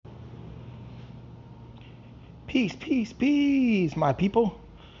Peace, peace, peace, my people.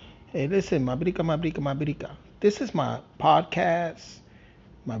 Hey, listen, my brica. This is my podcast,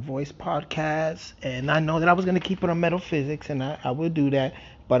 my voice podcast, and I know that I was gonna keep it on metaphysics, and I will do that.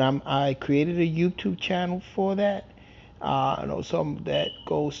 But I created a YouTube channel for that. And also that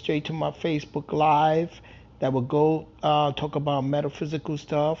goes straight to my Facebook Live. That will go talk about metaphysical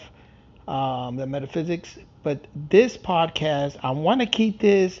stuff, the metaphysics. But this podcast, I want to keep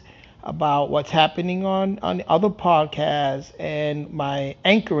this about what's happening on other podcasts and my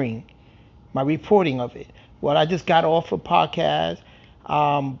anchoring, my reporting of it. Well, I just got off a podcast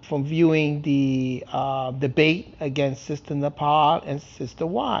from viewing the debate against Sister Nepal and Sister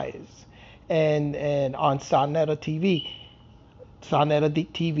Wise, and on Sonetta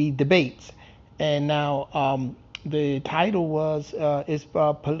TV debates. And now the title was is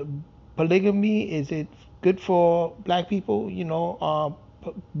polygamy, is it good for black people?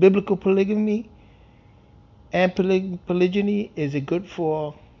 Biblical polygamy and polygyny, is it good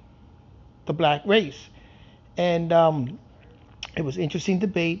for the black race? And it was interesting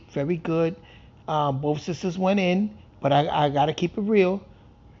debate, very good. Both sisters went in, but I got to keep it real.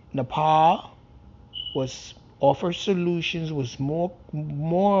 Nepal was offer solutions, was more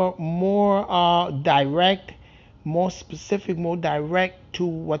direct, more specific, more direct to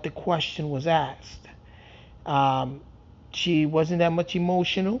what the question was asked. Um, she wasn't that much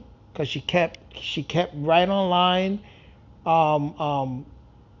emotional because she kept right on line. Um, um,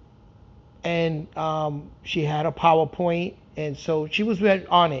 and she had a PowerPoint, and so she was right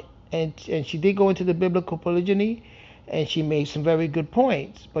on it. And she did go into the biblical polygyny, and she made some very good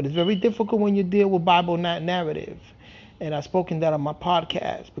points. But it's very difficult when you deal with Bible not narrative, and I've spoken that on my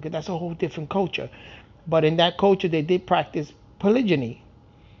podcast because that's a whole different culture. But in that culture, they did practice polygyny,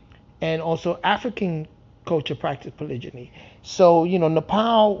 and also African culture practice polygyny. So,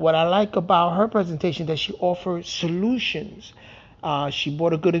 Nepal, what I like about her presentation, that she offered solutions. She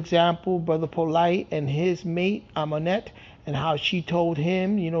brought a good example, Brother Polite and his mate Amonet, and how she told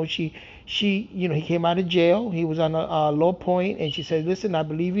him, he came out of jail, he was on a low point, and she said, "Listen, I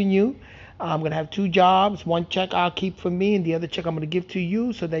believe in you. I'm gonna have two jobs. One check I'll keep for me, and the other check I'm gonna give to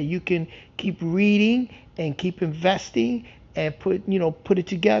you, so that you can keep reading and keep investing and put it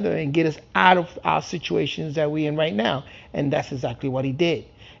together and get us out of our situations that we're in right now." And that's exactly what he did.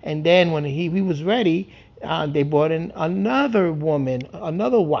 And then when he was ready, they brought in another woman,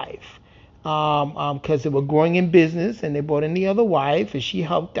 another wife, because they were growing in business, and they brought in the other wife, and she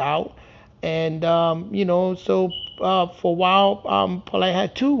helped out. And so for a while, Paulette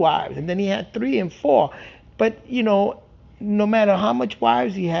had two wives, and then he had three and four. But no matter how much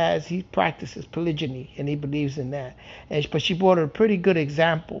wives he has, he practices polygyny, and he believes in that. But she brought a pretty good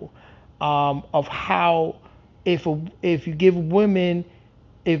example of how if you give women,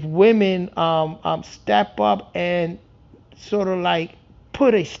 if women step up and sort of like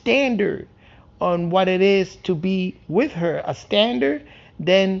put a standard on what it is to be with her, a standard,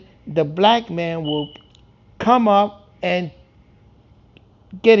 then the black man will come up and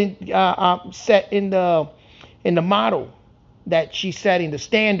get set in the model that she's setting, the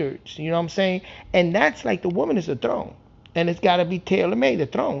standards. You know what I'm saying? And that's like the woman is the throne, and it's got to be tailor made. The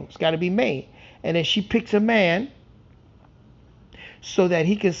throne's got to be made, and then she picks a man so that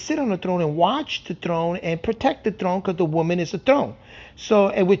he can sit on the throne and watch the throne and protect the throne, because the woman is the throne. So,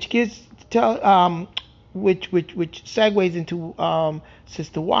 and which gives which segues into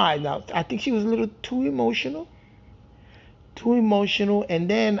Sister Y. Now, I think she was a little too emotional, and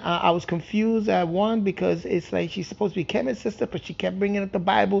then I was confused at one, because it's like she's supposed to be Kevin's sister, but she kept bringing up the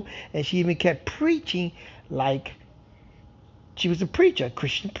Bible, and she even kept preaching like she was a preacher, a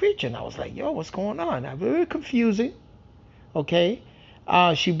Christian preacher. And I was like, yo, what's going on? Very confusing. Okay.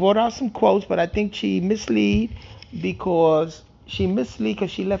 She brought out some quotes, but I think she misled, because she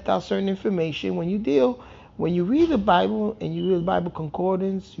left out certain information. When you read the Bible and you read the Bible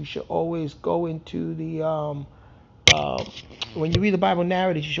concordance, you should always go into the uh, when you read the Bible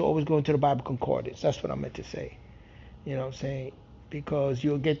narrative, you should always go into the Bible concordance. That's what I meant to say. You know what I'm saying? Because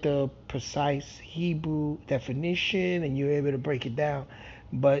you'll get the precise Hebrew definition, and you're able to break it down.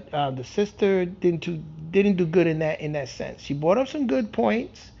 But the sister didn't do good in that sense. She brought up some good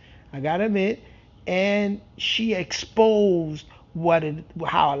points, I gotta admit, and she exposed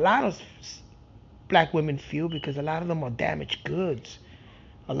how a lot of black women feel, because a lot of them are damaged goods.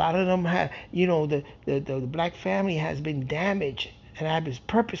 A lot of them have, the black family has been damaged, and have been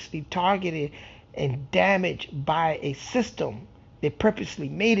purposely targeted and damaged by a system. They purposely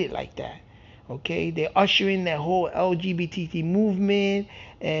made it like that. Okay, they're ushering that whole LGBT movement,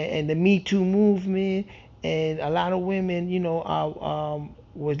 and the Me Too movement, and a lot of women,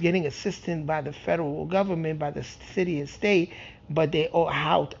 was getting assistance by the federal government, by the city and state, but they all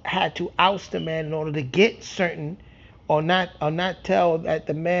had to oust the man in order to get certain, or not tell that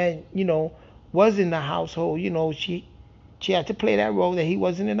the man, was in the household. She had to play that role that he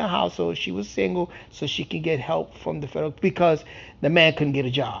wasn't in the household. She was single, so she could get help from the federal, because the man couldn't get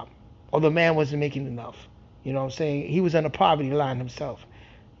a job, or the man wasn't making enough. You know what I'm saying? He was on the poverty line himself.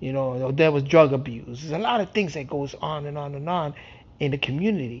 There was drug abuse. There's a lot of things that goes on and on and on in the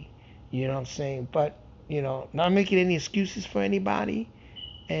community. You know what I'm saying? But, not making any excuses for anybody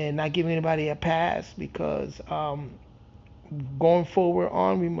and not giving anybody a pass, because going forward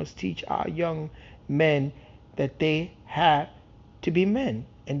on, we must teach our young men that they have to be men,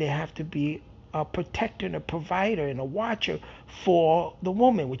 and they have to be a protector and a provider and a watcher for the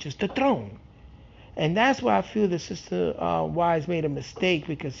woman, which is the throne. And that's why I feel that Sister Wise made a mistake,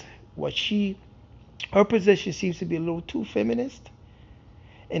 because her position seems to be a little too feminist,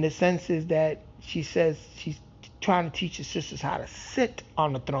 in the sense is that she says she's trying to teach the sisters how to sit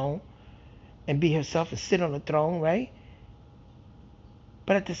on the throne and be herself and sit on the throne, right?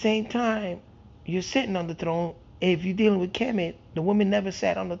 But at the same time, you're sitting on the throne. If you're dealing with Kemet, the woman never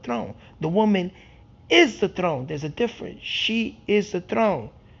sat on the throne. The woman is the throne. There's a difference. She is the throne.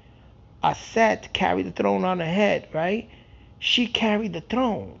 Aset carried the throne on her head, right? She carried the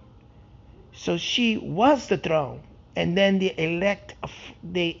throne. So she was the throne. And then they elect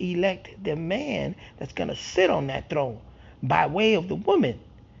the man that's going to sit on that throne by way of the woman.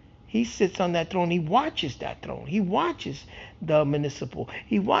 He sits on that throne. He watches that throne. He watches the municipal.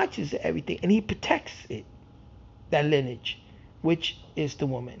 He watches everything. And he protects it, that lineage, which is the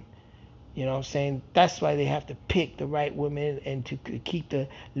woman. You know what I'm saying? That's why they have to pick the right women and to keep the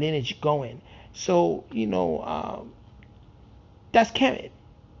lineage going. So, that's Kemet.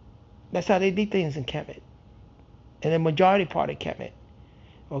 That's how they do things in Kemet. And the majority part of Kemet.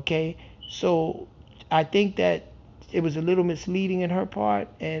 Okay? So I think that it was a little misleading in her part,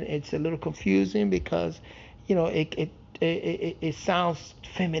 and it's a little confusing because, it sounds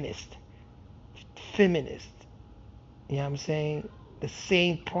feminist. Feminist. You know what I'm saying? The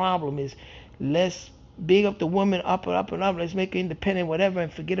same problem is, let's big up the woman up and up and up. Let's make her independent, whatever,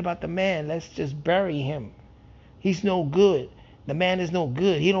 and forget about the man. Let's just bury him. He's no good. The man is no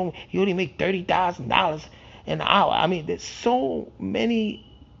good. He only make $30,000 an hour. I mean, there's so many,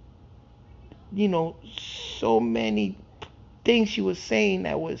 so many things she was saying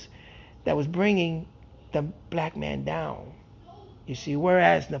that was bringing the black man down. You see,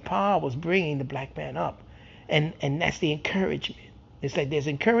 whereas Nepal was bringing the black man up, and that's the encouragement. It's like there's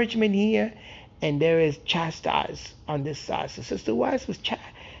encouragement here, and there is chastise on this side. So Sister Wise was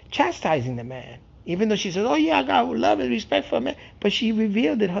chastising the man, even though she said, "Oh yeah, I got love and respect for a man," but she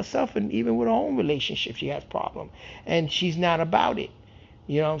revealed it herself, and even with her own relationship, she has problem, and she's not about it.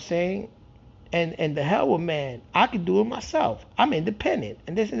 You know what I'm saying? And the hell with man, I could do it myself. I'm independent,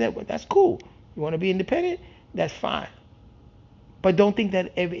 and this and that. That's cool. You want to be independent? That's fine. But don't think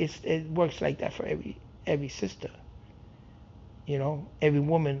that it works like that for every sister. Every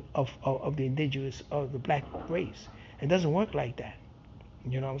woman of the indigenous, of the black race. It doesn't work like that.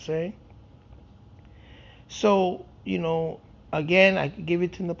 You know what I'm saying? So, again, I give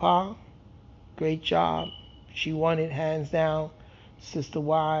it to Nepal. Great job. She won it hands down. Sister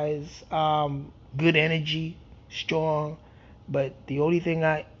Wise, good energy, strong. But the only thing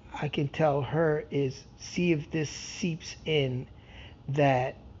I can tell her is, see if this seeps in,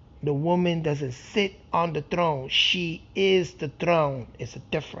 that the woman doesn't sit on the throne. She is the throne. It's a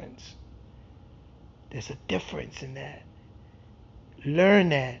difference. There's a difference in that. Learn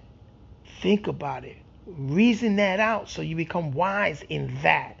that. Think about it. Reason that out so you become wise in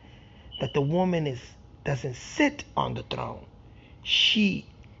that. That the woman doesn't sit on the throne. She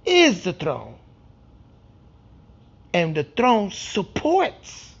is the throne. And the throne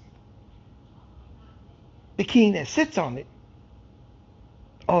supports the king that sits on it.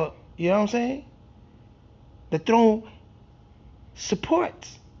 Or, you know what I'm saying? The throne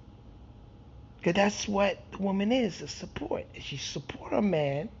supports. Because that's what the woman is, a support. She support a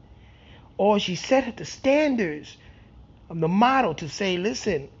man, or she set the standards of the model to say,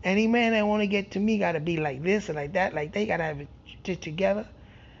 listen, any man that want to get to me got to be like this and like that, like they got to have it together.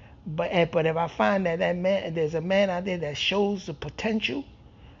 But if I find that man, there's a man out there that shows the potential,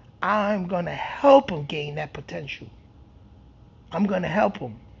 I'm going to help him gain that potential. I'm going to help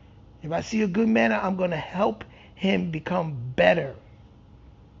him. If I see a good man, I'm going to help him become better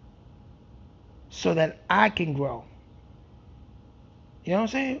so that I can grow. You know what I'm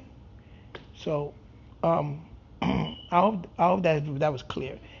saying? So, I hope that was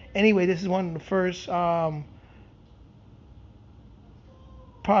clear. Anyway, this is one of the first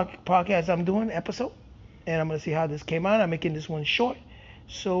podcast I'm doing, episode, and I'm gonna see how this came out. I'm making this one short,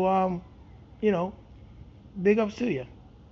 so you know, big ups to you.